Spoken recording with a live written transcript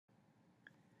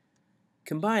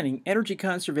combining energy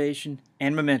conservation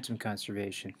and momentum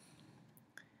conservation.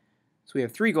 So we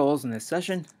have three goals in this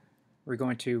session. We're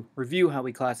going to review how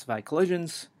we classify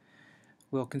collisions.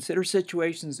 We'll consider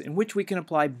situations in which we can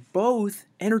apply both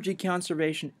energy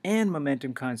conservation and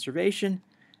momentum conservation,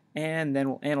 and then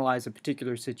we'll analyze a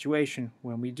particular situation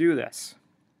when we do this.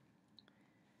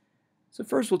 So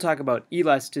first we'll talk about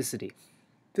elasticity.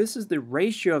 This is the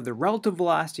ratio of the relative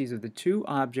velocities of the two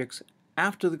objects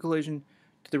after the collision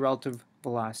to the relative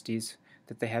velocities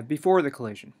that they have before the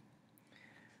collision.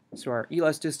 So our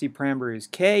elasticity parameter is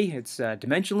k, it's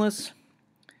dimensionless,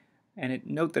 and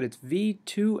note that it's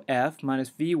v2f minus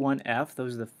v1f.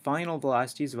 Those are the final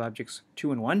velocities of objects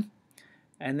 2 and 1.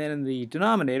 And then in the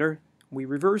denominator, we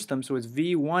reverse them, so it's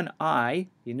v1i,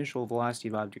 the initial velocity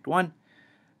of object 1,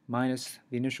 minus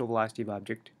the initial velocity of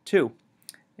object 2.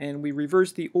 And we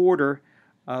reverse the order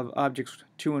of objects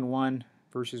 2 and 1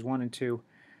 versus 1 and 2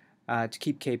 to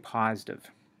keep k positive.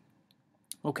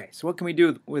 Okay, so what can we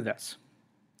do with this?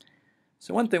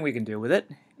 So one thing we can do with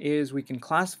it is we can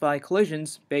classify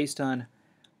collisions based on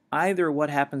either what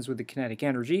happens with the kinetic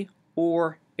energy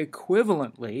or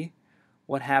equivalently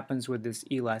what happens with this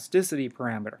elasticity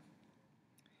parameter.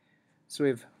 So we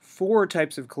have four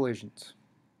types of collisions.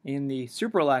 In the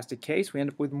superelastic case, we end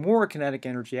up with more kinetic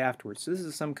energy afterwards. So this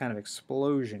is some kind of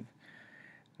explosion,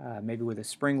 maybe with a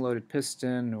spring-loaded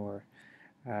piston or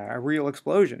a real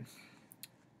explosion.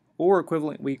 Or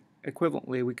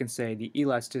equivalently, we can say the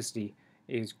elasticity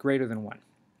is greater than 1.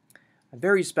 A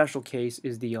very special case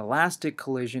is the elastic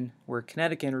collision, where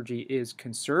kinetic energy is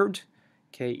conserved,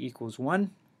 k equals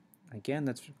 1. Again,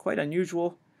 that's quite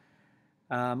unusual.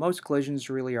 Most collisions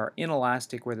really are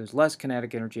inelastic, where there's less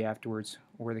kinetic energy afterwards,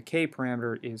 where the k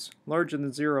parameter is larger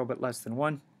than 0 but less than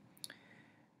 1.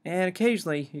 And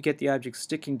occasionally you get the objects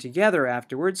sticking together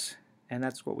afterwards, and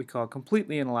that's what we call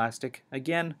completely inelastic.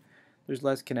 Again, there's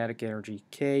less kinetic energy.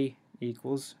 K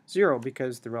equals 0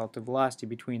 because the relative velocity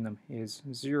between them is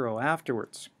 0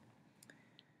 afterwards.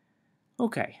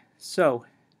 Okay, so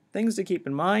things to keep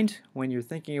in mind when you're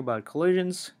thinking about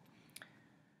collisions.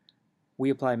 We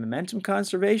apply momentum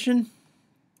conservation,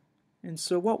 and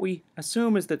so what we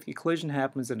assume is that the collision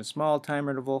happens in a small time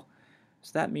interval.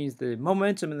 So that means the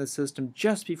momentum in the system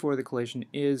just before the collision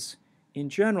is, in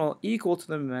general, equal to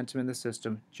the momentum in the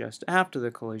system just after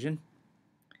the collision.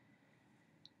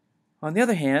 On the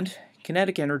other hand,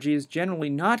 kinetic energy is generally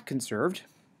not conserved.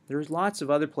 There's lots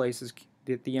of other places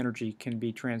that the energy can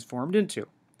be transformed into.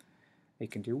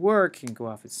 It can do work, it can go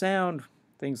off its sound,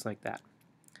 things like that.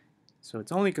 So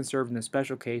it's only conserved in the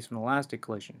special case of an elastic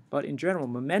collision, but in general,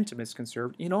 momentum is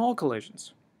conserved in all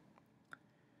collisions.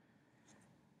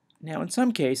 Now, in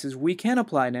some cases, we can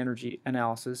apply an energy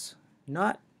analysis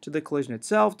not to the collision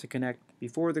itself to connect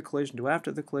before the collision to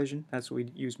after the collision. That's what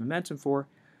we use momentum for.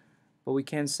 But we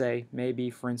can say maybe,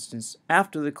 for instance,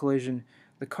 after the collision,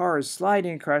 the car is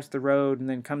sliding across the road and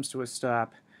then comes to a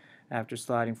stop after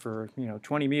sliding for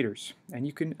 20 meters. And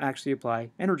you can actually apply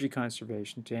energy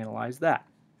conservation to analyze that.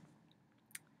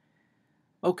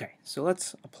 Okay, so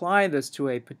let's apply this to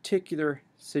a particular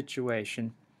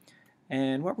situation.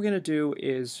 And what we're going to do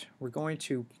is we're going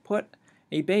to put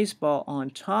a baseball on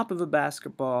top of a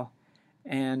basketball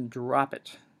and drop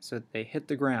it so that they hit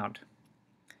the ground.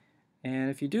 And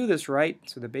if you do this right,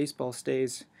 so the baseball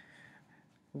stays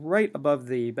right above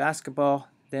the basketball,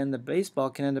 then the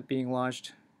baseball can end up being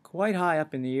launched quite high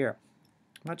up in the air,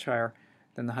 much higher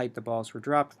than the height the balls were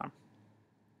dropped from.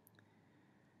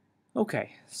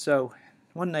 Okay, so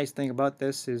one nice thing about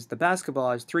this is the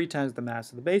basketball has 3 times the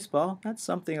mass of the baseball. That's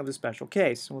something of a special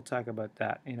case, and we'll talk about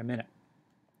that in a minute.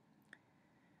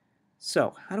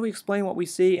 So, how do we explain what we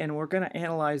see? And we're going to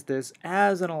analyze this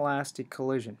as an elastic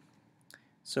collision.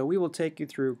 So we will take you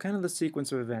through kind of the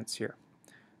sequence of events here.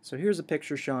 So here's a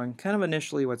picture showing kind of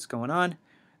initially what's going on.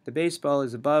 The baseball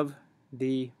is above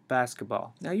the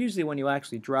basketball. Now usually when you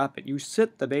actually drop it, you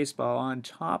sit the baseball on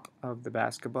top of the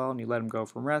basketball and you let them go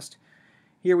from rest.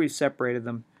 Here we've separated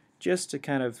them just to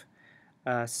kind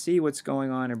of see what's going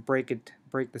on and break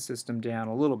the system down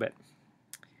a little bit.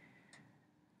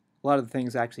 A lot of the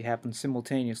things actually happen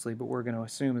simultaneously, but we're going to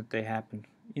assume that they happen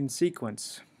in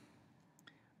sequence.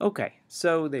 Okay,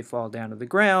 so they fall down to the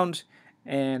ground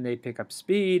and they pick up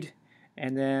speed,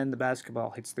 and then the basketball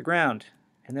hits the ground,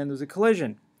 and then there's a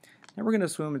collision. Now we're going to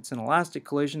assume it's an elastic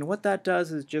collision. What that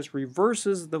does is just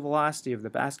reverses the velocity of the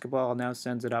basketball and now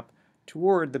sends it up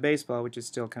toward the baseball, which is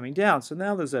still coming down. So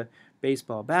now there's a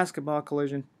baseball-basketball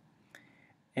collision,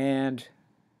 and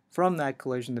from that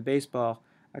collision the baseball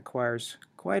acquires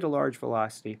quite a large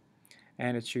velocity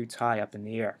and it shoots high up in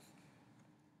the air.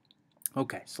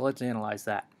 Okay, so let's analyze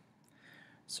that.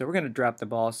 So we're going to drop the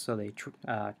balls so they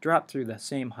drop through the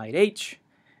same height h,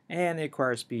 and they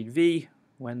acquire speed v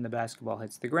when the basketball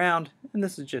hits the ground. And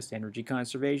this is just energy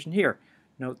conservation here.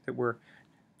 Note that we're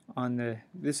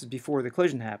this is before the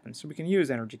collision happens, so we can use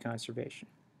energy conservation.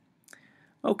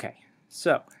 Okay,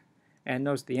 so, and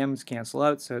notice the m's cancel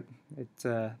out, so it's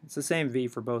the same v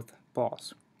for both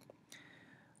balls.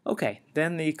 Okay,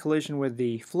 then the collision with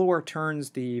the floor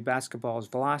turns the basketball's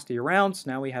velocity around, so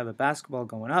now we have a basketball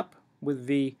going up with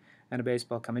v and a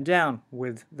baseball coming down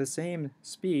with the same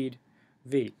speed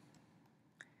v.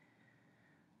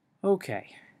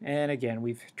 Okay, and again,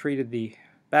 we've treated the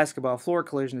basketball floor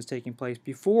collision as taking place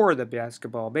before the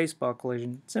basketball-baseball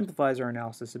collision. It simplifies our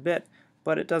analysis a bit,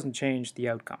 but it doesn't change the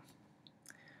outcome.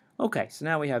 Okay, so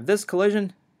now we have this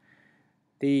collision.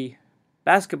 The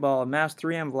basketball of mass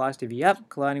 3m, velocity v up,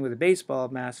 colliding with a baseball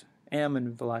of mass m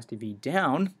and velocity v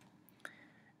down.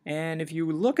 And if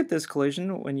you look at this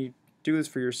collision, when you do this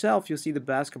for yourself, you'll see the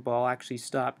basketball actually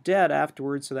stop dead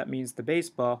afterwards, so that means the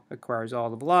baseball acquires all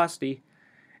the velocity.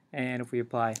 And if we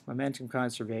apply momentum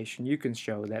conservation, you can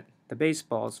show that the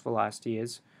baseball's velocity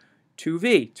is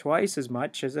 2v, twice as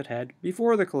much as it had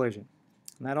before the collision.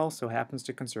 And that also happens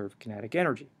to conserve kinetic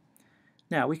energy.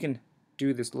 Now we can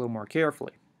do this a little more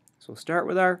carefully. So we'll start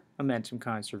with our momentum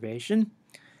conservation,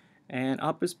 and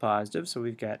up is positive, so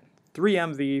we've got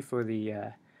 3mv for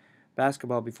the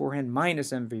basketball beforehand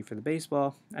minus mv for the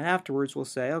baseball, and afterwards we'll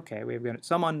say, okay, we've got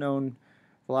some unknown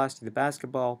velocity of the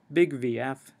basketball, big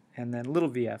vf, and then little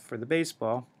vf for the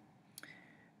baseball,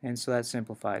 and so that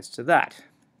simplifies to that.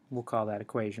 We'll call that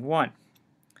equation 1.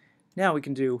 Now we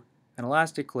can do an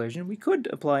elastic collision. We could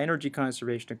apply energy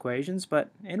conservation equations, but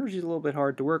energy is a little bit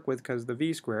hard to work with because of the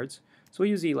v squareds, so we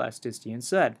use elasticity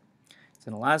instead. It's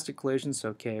an elastic collision,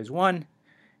 so k is 1,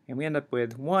 and we end up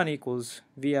with 1 equals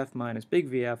vf minus big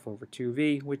vf over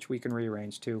 2v, which we can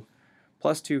rearrange to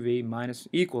plus 2v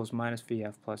equals minus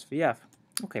vf plus vf.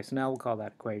 Okay, so now we'll call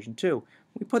that equation 2.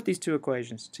 We put these two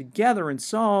equations together and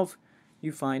solve.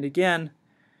 You find again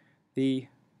the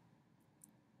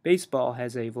baseball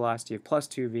has a velocity of plus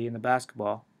 2v and the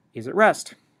basketball is at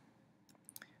rest.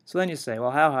 So then you say,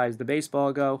 well, how high does the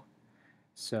baseball go?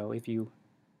 So if you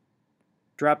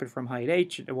drop it from height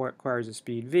h, it requires a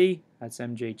speed v. That's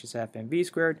mgh is half mv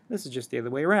squared. This is just the other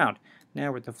way around.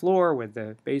 Now we're at the floor with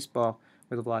the baseball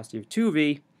with a velocity of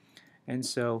 2v. And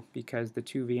so because the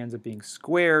 2v ends up being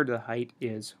squared, the height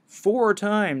is 4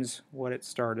 times what it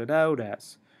started out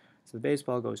as. So the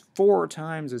baseball goes 4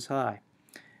 times as high.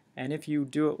 And if you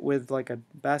do it with like a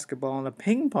basketball and a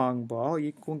ping pong ball,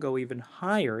 you can go even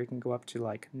higher. You can go up to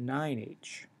like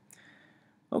 9h.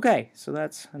 Okay, so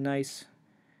that's a nice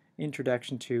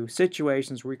introduction to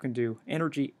situations where we can do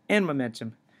energy and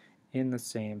momentum in the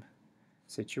same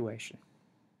situation.